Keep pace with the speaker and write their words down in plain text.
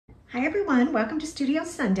Hi everyone, welcome to Studio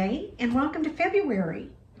Sunday and welcome to February.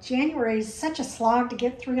 January is such a slog to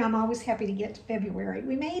get through. I'm always happy to get to February.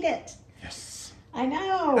 We made it. Yes. I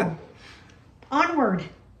know. Onward.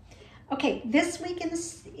 Okay, this week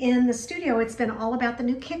in the studio, it's been all about the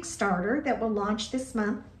new Kickstarter that will launch this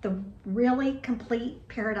month, the Really Complete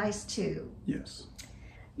Paradise 2. Yes.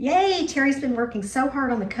 Yay! Terry's been working so hard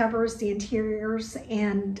on the covers, the interiors,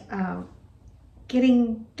 and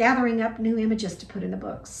gathering up new images to put in the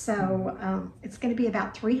books. So it's going to be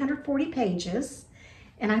about 340 pages,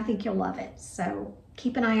 and I think you'll love it. So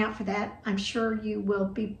keep an eye out for that. I'm sure you will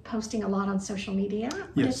be posting a lot on social media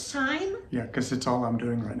when it's time. Yeah, because it's all I'm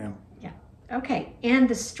doing right now. Yeah. Okay. And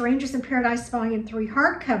the Strangers in Paradise Volume 3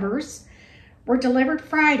 hardcovers were delivered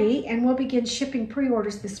Friday, and we'll begin shipping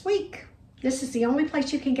pre-orders this week. This is the only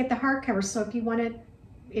place you can get the hardcovers. So if you want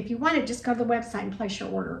it, just go to the website and place your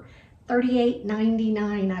order.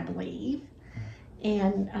 $38.99, I believe,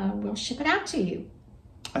 and we'll ship it out to you.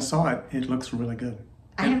 I saw it. It looks really good.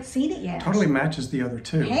 I haven't seen it yet. Totally matches the other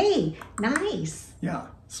two. Hey, nice. Yeah,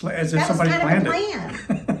 as if somebody planned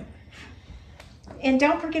it. And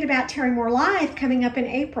don't forget about Terry Moore Live coming up in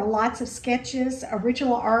April. Lots of sketches,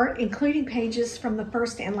 original art, including pages from the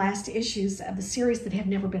first and last issues of the series that have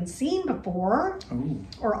never been seen before,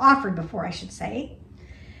 or offered before, I should say.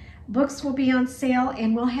 Books will be on sale,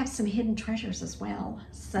 and we'll have some hidden treasures as well.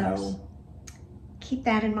 So keep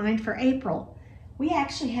that in mind for April. We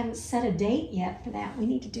actually haven't set a date yet for that. We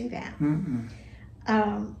need to do that.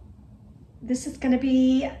 This is going to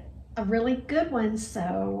be a really good one.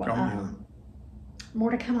 So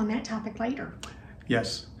more to come on that topic later.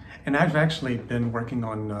 Yes. And I've actually been working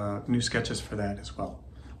on new sketches for that as well.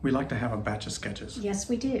 We like to have a batch of sketches. Yes,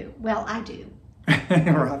 we do. Well, I do.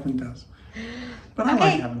 Robyn does. But I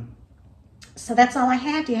like having. So that's all I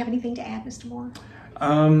have. Do you have anything to add, Mr. Moore?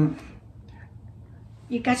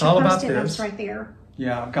 You've got your post-it notes right there.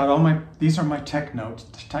 Yeah, I've got these are my tech notes,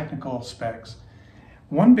 technical specs.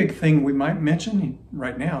 One big thing we might mention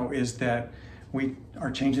right now is that we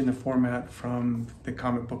are changing the format from the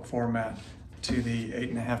comic book format to the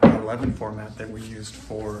 8.5 by 11 format that we used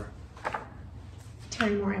for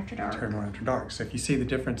Terry Moore After Dark. Terry Moore After Dark. So if you see the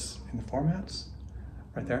difference in the formats,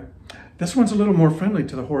 right there. This one's a little more friendly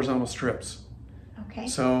to the horizontal strips. Okay.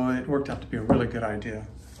 So it worked out to be a really good idea.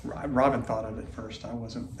 Robyn thought of it first. I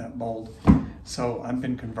wasn't that bold. So I've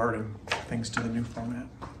been converting things to the new format.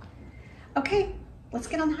 Okay, let's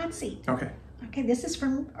get on the hot seat. Okay. Okay, this is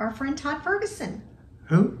from our friend Todd Ferguson.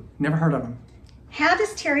 Who? Never heard of him. How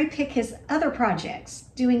does Terry pick his other projects?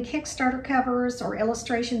 Doing Kickstarter covers or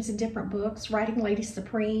illustrations in different books, writing Lady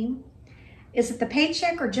Supreme? Is it the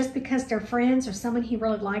paycheck or just because they're friends or someone he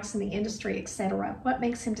really likes in the industry, etc.? What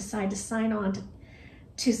makes him decide to sign on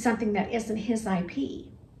to something that isn't his IP?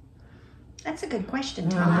 That's a good question,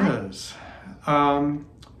 Todd. It is.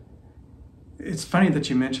 It's funny that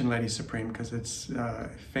you mentioned Lady Supreme because it's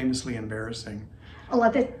famously embarrassing.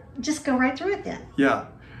 Well, just go right through it then. Yeah.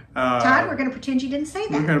 Todd, we're going to pretend you didn't say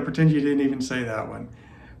that. We're going to pretend you didn't even say that one.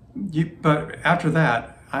 But after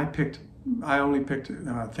that, I only picked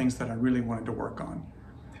things that I really wanted to work on.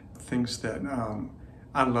 Things that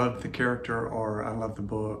I loved the character or I love the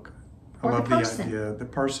book. I love the idea, the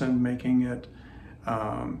person making it.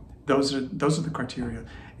 Those are the criteria.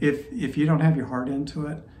 If you don't have your heart into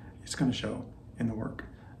it, it's going to show in the work.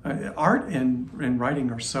 Art and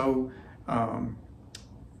writing are so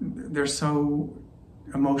they're so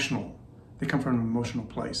emotional. They come from an emotional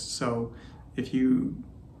place. So if you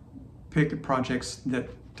pick projects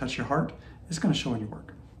that touch your heart, it's going to show in your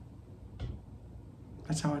work.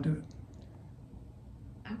 That's how I do it.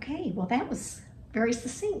 Okay, well that was very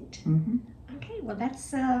succinct. Okay, well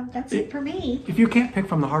that's it for me. If you can't pick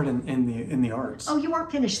from the heart in the arts. Oh, you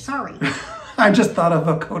weren't finished. Sorry. I just thought of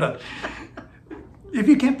a coda. If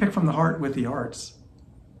you can't pick from the heart with the arts,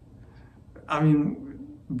 I mean,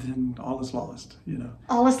 then all is lost, you know.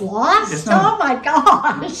 All is lost? Oh my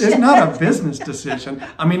gosh. It's not a business decision.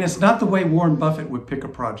 I mean, it's not the way Warren Buffett would pick a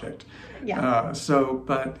project. Yeah.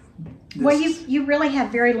 Well, you really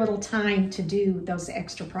have very little time to do those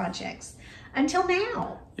extra projects until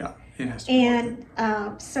now. Yeah, it has to be. And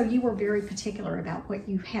so you were very particular about what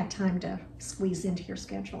you had time to squeeze into your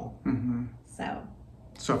schedule.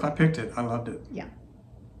 So if I picked it, I loved it. Yeah.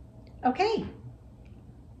 Okay.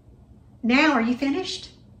 Now, are you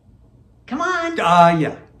finished? Come on.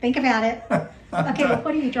 Yeah. Think about it. Okay, well,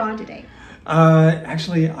 what are you drawing today?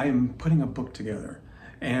 Actually, I'm putting a book together.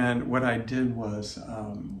 And what I did was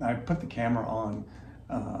I put the camera on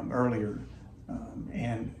earlier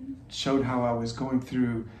and showed how I was going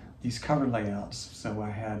through these cover layouts. So I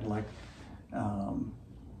had like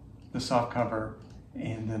the soft cover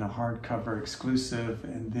and then a hardcover exclusive,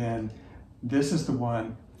 and then this is the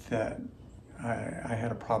one that I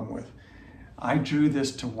had a problem with. I drew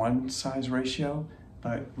this to one size ratio,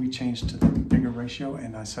 but we changed to the bigger ratio,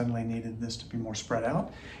 and I suddenly needed this to be more spread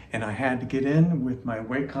out. And I had to get in with my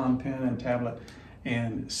Wacom pen and tablet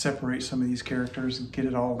and separate some of these characters and get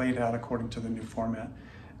it all laid out according to the new format.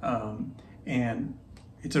 And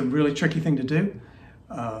it's a really tricky thing to do,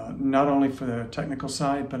 not only for the technical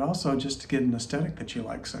side, but also just to get an aesthetic that you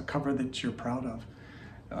like, so a cover that you're proud of.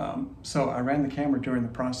 So I ran the camera during the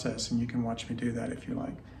process, and you can watch me do that if you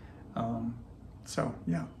like. So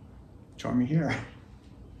yeah, join me here.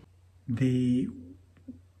 The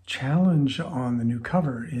challenge on the new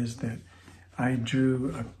cover is that I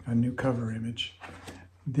drew a new cover image.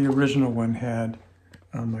 The original one had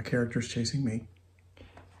my characters chasing me.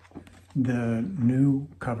 The new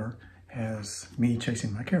cover has me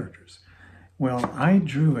chasing my characters. Well, I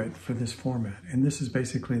drew it for this format, and this is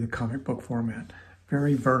basically the comic book format.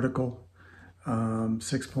 Very vertical,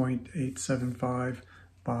 6.875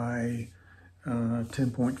 by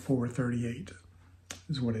 10.438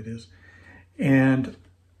 is what it is. And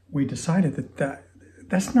we decided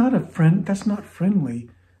that's not friendly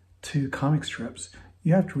to comic strips.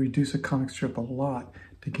 You have to reduce a comic strip a lot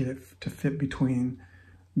to get it to fit between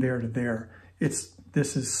there to there. This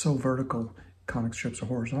is so vertical. Comic strips are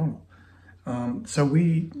horizontal. So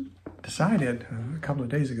we decided a couple of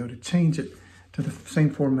days ago to change it to the same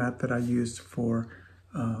format that I used for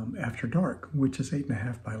After Dark, which is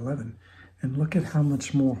 8.5 by 11. And look at how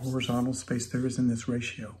much more horizontal space there is in this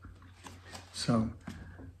ratio. So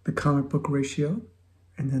the comic book ratio,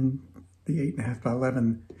 and then the 8.5 by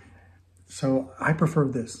 11. So I prefer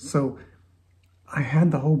this. So I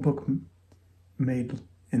had the whole book made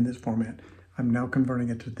in this format. I'm now converting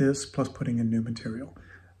it to this, plus putting in new material.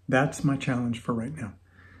 That's my challenge for right now.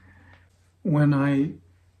 When I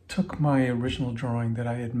took my original drawing that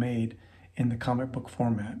I had made in the comic book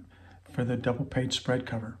format for the double page spread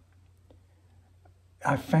cover,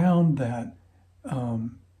 I found that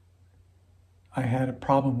I had a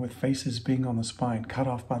problem with faces being on the spine, cut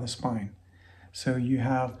off by the spine. So you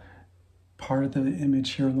have part of the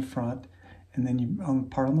image here in the front, and then you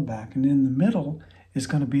part on the back, and in the middle is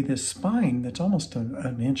going to be this spine that's almost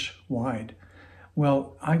an inch wide.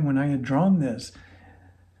 Well, when I had drawn this,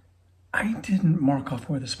 I didn't mark off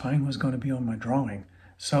where the spine was going to be on my drawing.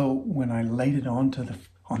 So when I laid it onto the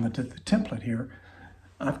template here,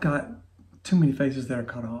 I've got too many faces that are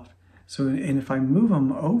cut off. So, and if I move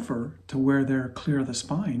them over to where they're clear of the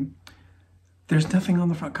spine, there's nothing on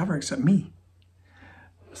the front cover except me.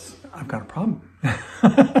 I've got a problem.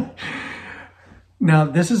 Now,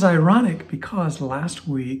 this is ironic because last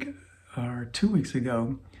week, or 2 weeks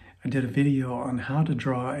ago, I did a video on how to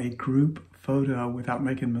draw a group photo without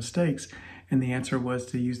making mistakes. And the answer was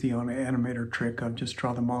to use the animator trick of just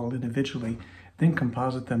draw them all individually, then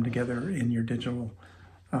composite them together in your digital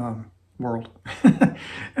world. And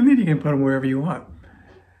then you can put them wherever you want.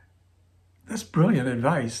 That's brilliant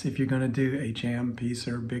advice if you're going to do a jam piece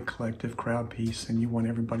or a big collective crowd piece and you want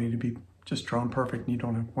everybody to be just drawn perfect and you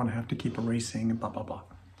don't want to have to keep erasing and blah, blah, blah.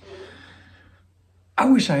 I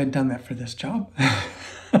wish I had done that for this job.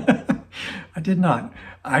 I did not.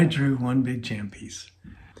 I drew one big jam piece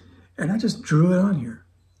and I just drew it on here.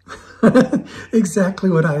 Exactly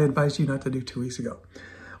what I advised you not to do 2 weeks ago.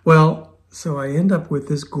 Well, so I end up with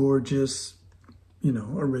this gorgeous,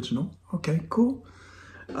 original. Okay, cool.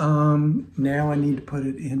 Now I need to put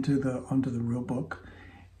it onto the real book.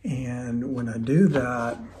 And when I do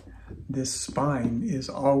that, this spine is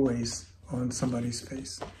always on somebody's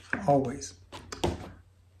face. Always.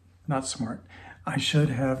 Not smart. I should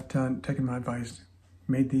have taken my advice,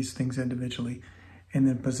 made these things individually, and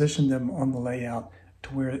then positioned them on the layout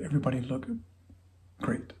to where everybody looked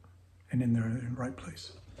great and in the right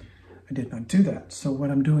place. I did not do that. So what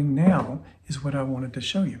I'm doing now is what I wanted to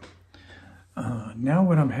show you. Now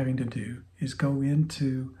what I'm having to do is go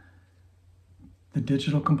into the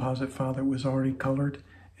digital composite file that was already colored,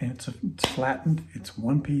 and it's flattened. It's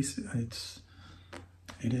one piece. It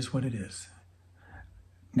is what it is.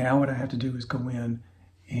 Now what I have to do is go in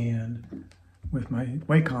and with my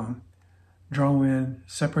Wacom, draw in,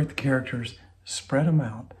 separate the characters, spread them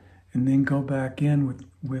out, and then go back in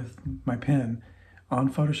with my pen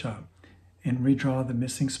on Photoshop and redraw the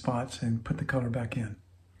missing spots and put the color back in.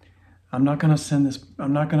 I'm not going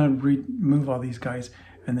to remove all these guys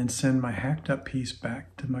and then send my hacked up piece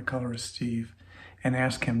back to my colorist Steve and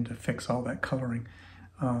ask him to fix all that coloring.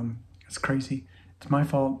 It's crazy. It's my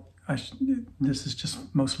fault. This is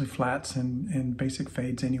just mostly flats and basic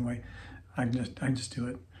fades anyway. I just do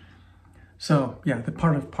it. So yeah, the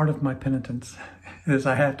part of my penitence is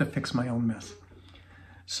I have to fix my own mess.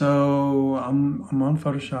 So I'm on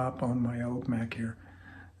Photoshop on my old Mac here.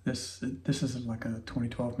 This is like a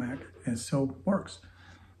 2012 Mac, and it still works.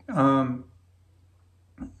 And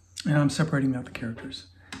I'm separating out the characters.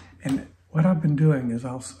 And what I've been doing is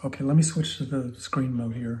okay, let me switch to the screen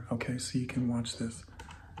mode here, okay, so you can watch this.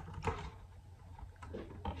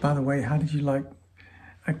 By the way, how did you like,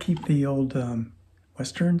 I keep the old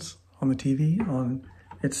Westerns on the TV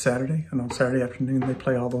it's Saturday, and on Saturday afternoon they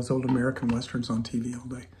play all those old American Westerns on TV all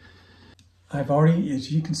day. I've already,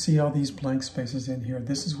 as you can see, all these blank spaces in here.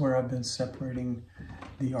 This is where I've been separating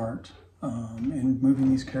the art and moving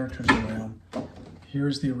these characters around.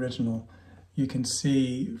 Here's the original. You can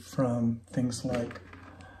see from things like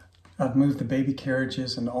I've moved the baby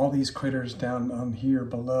carriages and all these critters down on here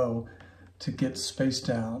below to get spaced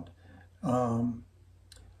out.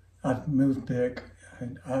 I've moved Vic.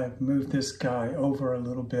 I've moved this guy over a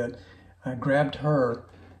little bit. I grabbed her.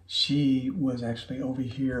 She was actually over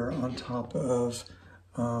here on top of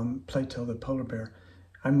Plato the polar bear.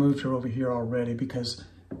 I moved her over here already because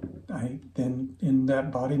then in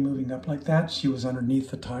that body moving up like that, she was underneath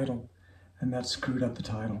the title, and that screwed up the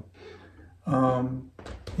title.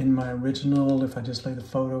 In my original, if I just lay the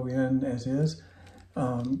photo in as is,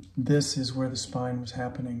 this is where the spine was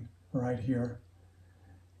happening, right here.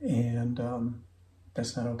 And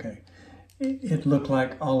that's not okay. It looked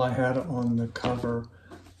like all I had on the cover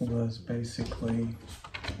was basically,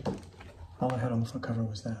 all I had on the front cover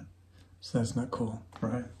was that. So that's not cool,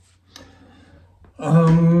 right?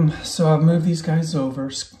 So I've moved these guys over,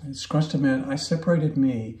 scrunched them in. I separated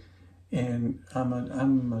me, and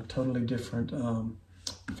I'm a totally different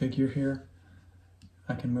figure here.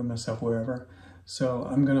 I can move myself wherever. So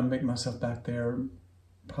I'm gonna make myself back there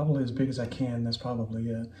probably as big as I can. That's probably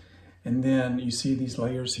it. And then you see these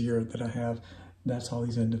layers here that I have. That's all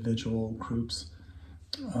these individual groups.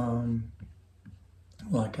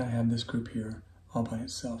 Like I have this group here all by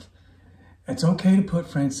itself. It's okay to put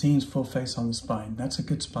Francine's full face on the spine. That's a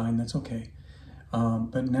good spine, that's okay.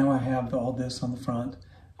 But now I have all this on the front,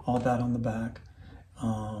 all that on the back.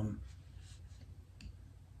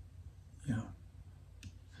 Yeah.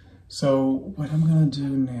 So what I'm gonna do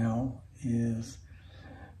now is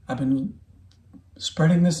I've been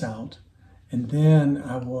spreading this out, and then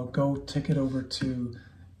I will go take it over to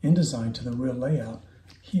InDesign, to the real layout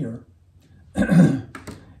here, and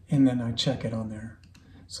then I check it on there.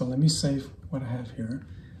 So let me save what I have here.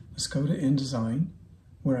 Let's go to InDesign,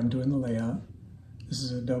 where I'm doing the layout. This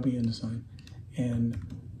is Adobe InDesign, and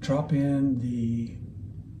drop in the,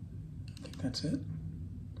 I think that's it.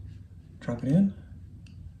 Drop it in.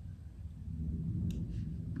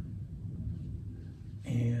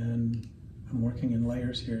 And I'm working in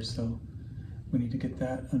layers here, so we need to get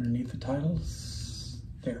that underneath the titles.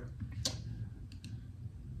 There.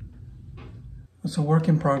 It's a work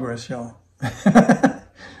in progress, y'all.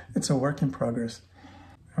 It's a work in progress.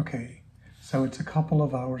 Okay, so it's a couple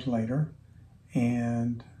of hours later,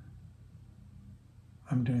 and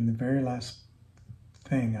I'm doing the very last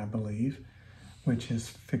thing, I believe, which is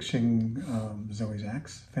finishing Zoe's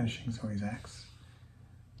axe.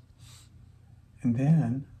 And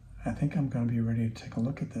then I think I'm going to be ready to take a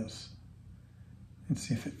look at this and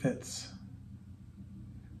see if it fits.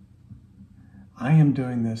 I am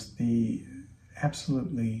doing this the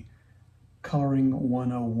absolutely coloring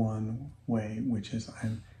 101 way, which is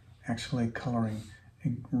I'm actually coloring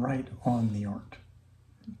right on the art.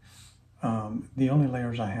 The only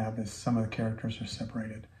layers I have is some of the characters are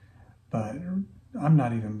separated, but I'm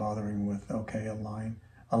not even bothering with, okay, a line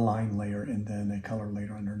layer and then a color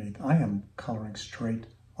layer underneath. I am coloring straight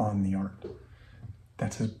on the art.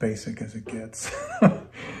 That's as basic as it gets.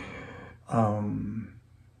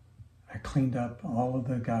 I cleaned up all of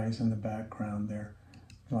the guys in the background there.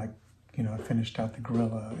 Like, you know, I finished out the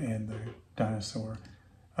gorilla and the dinosaur.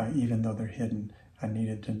 Even though they're hidden, I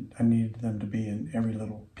needed them to be in every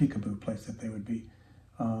little peekaboo place that they would be.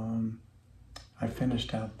 I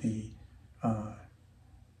finished out the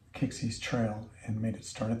Kixie's trail and made it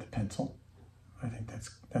start at the pencil. I think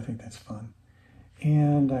that's fun.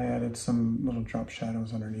 And I added some little drop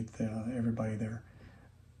shadows underneath everybody there.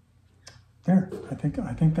 There, I think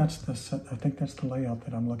that's the layout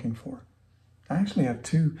that I'm looking for. I actually have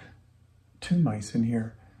two mice in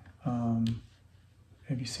here.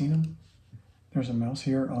 Have you seen them? There's a mouse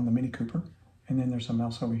here on the Mini Cooper, and then there's a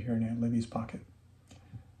mouse over here in Aunt Livy's pocket.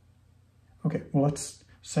 Okay, well, let's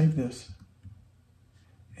save this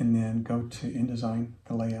and then go to InDesign,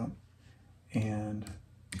 the layout, and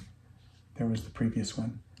there was the previous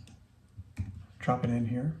one. Drop it in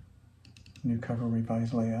here, new cover,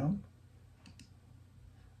 revised layout,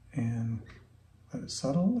 and let it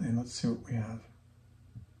settle, and let's see what we have.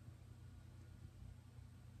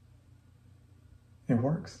 It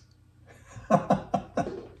works.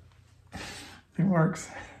 It works.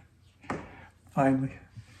 Finally.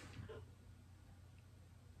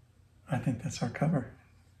 I think that's our cover.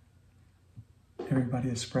 Everybody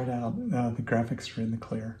is spread out. The graphics are in the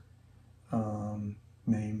clear.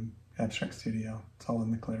 Name, Abstract Studio, it's all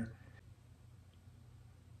in the clear.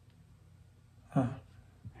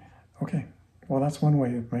 Okay, well that's one way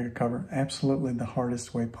to make a cover. Absolutely the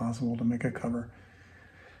hardest way possible to make a cover.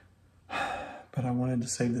 But I wanted to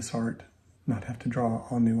save this art, not have to draw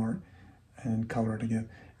all new art and color it again.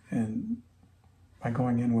 And by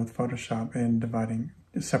going in with Photoshop and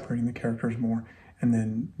separating the characters more, and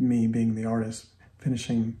then me being the artist,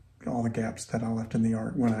 finishing all the gaps that I left in the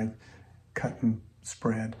art when I cut and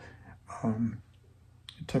spread.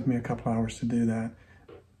 It took me a couple hours to do that,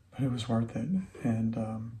 but it was worth it, and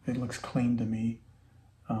it looks clean to me.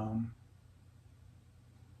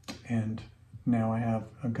 And now I have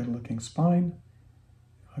a good looking spine,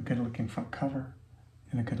 a good looking front cover,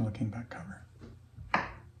 and a good looking back cover.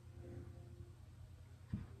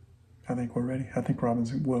 I think we're ready. I think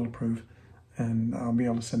Robyn will approve, and I'll be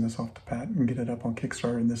able to send this off to Pat and get it up on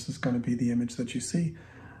Kickstarter, and this is going to be the image that you see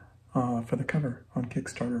for the cover on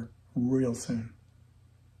Kickstarter real soon.